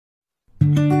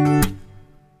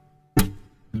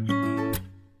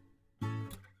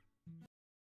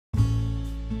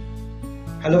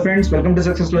Hello friends, welcome to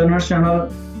Success Learners channel.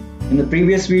 In the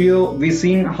previous video, we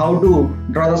seen how to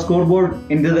draw the scoreboard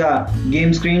into the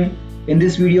game screen. In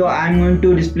this video, I am going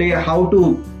to display how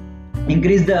to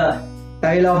increase the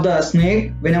tail of the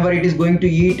snake whenever it is going to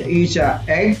eat each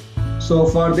egg. So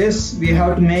for this, we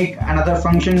have to make another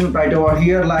function right over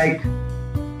here. Like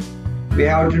we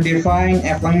have to define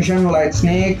a function like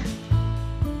snake.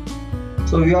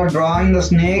 So we are drawing the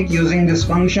snake using this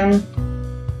function.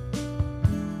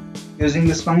 Using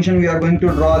this function, we are going to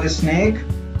draw the snake.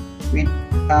 The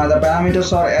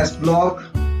parameters are s block,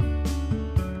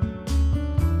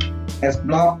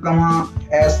 comma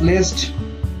s list.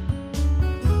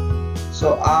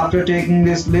 So after taking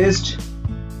this list,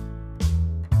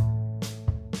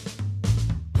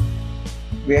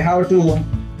 we have to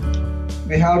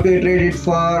iterate it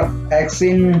for x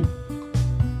in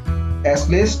s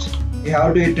list. We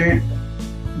have to iterate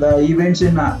the events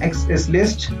in x s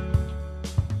list.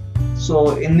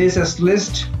 So in this S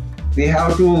list, we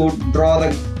have to draw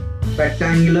the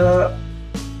rectangular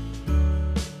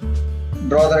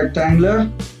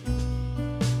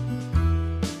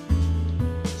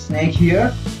snake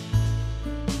here.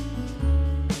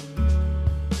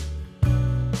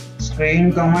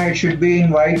 Screen, comma, it should be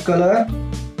in white color.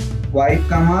 White,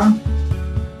 comma.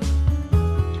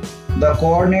 The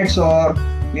coordinates are,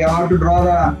 we have to draw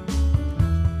the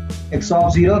x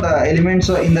of 0, the elements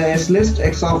are in the S list,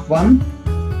 x of 1,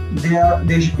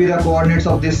 they should be the coordinates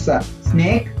of this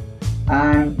snake,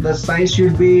 and the size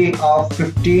should be of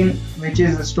 15, which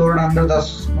is stored under the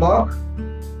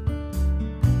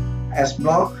S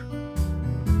block.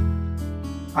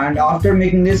 And after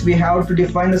making this, we have to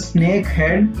define the snake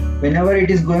head whenever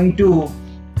it is going to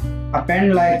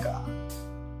append, like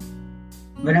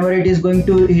whenever it is going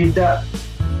to hit the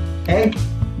egg.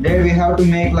 There we have to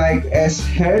make like S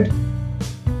head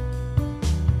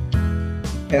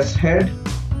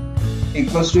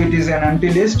equals to, it is an empty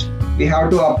list. We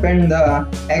have to append the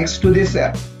X to this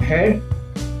head.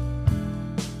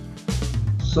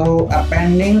 So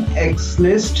appending X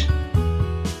list.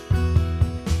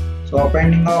 So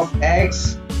appending of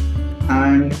X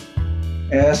and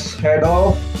S head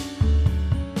of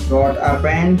dot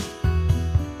append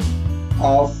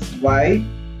of Y.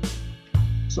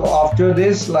 So after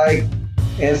this, like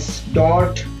S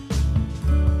dot,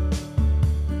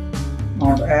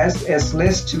 not S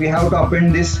list, we have to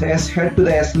append this S head to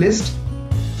the S list.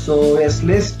 So S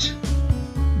list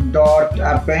dot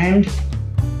append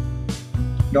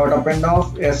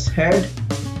of S head.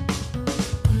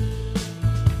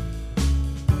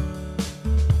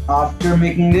 After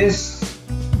making this,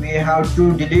 we have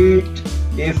to delete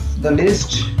if the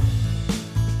list,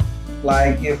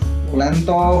 like if length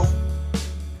of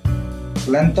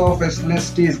S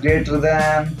list is greater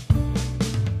than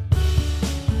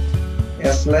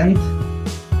S length,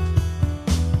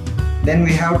 then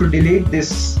we have to delete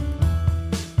this,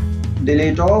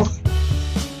 delete of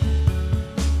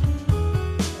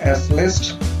S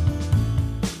list.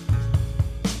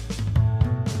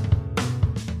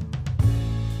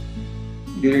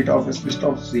 Delete of S list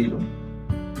of 0.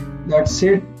 That's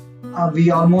it.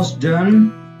 We almost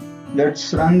done.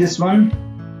 Let's run this one.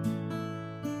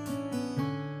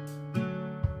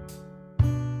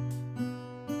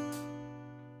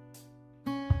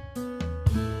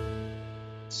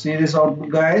 See this output,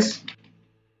 guys.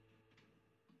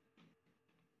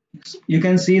 You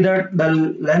can see that the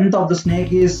length of the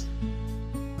snake is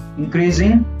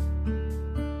increasing.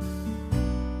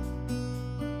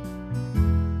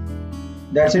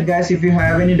 That's it, guys. If you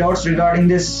have any doubts regarding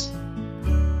this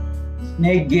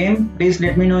snake game, please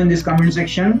let me know in this comment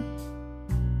section.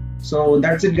 So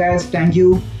that's it, guys. Thank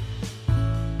you.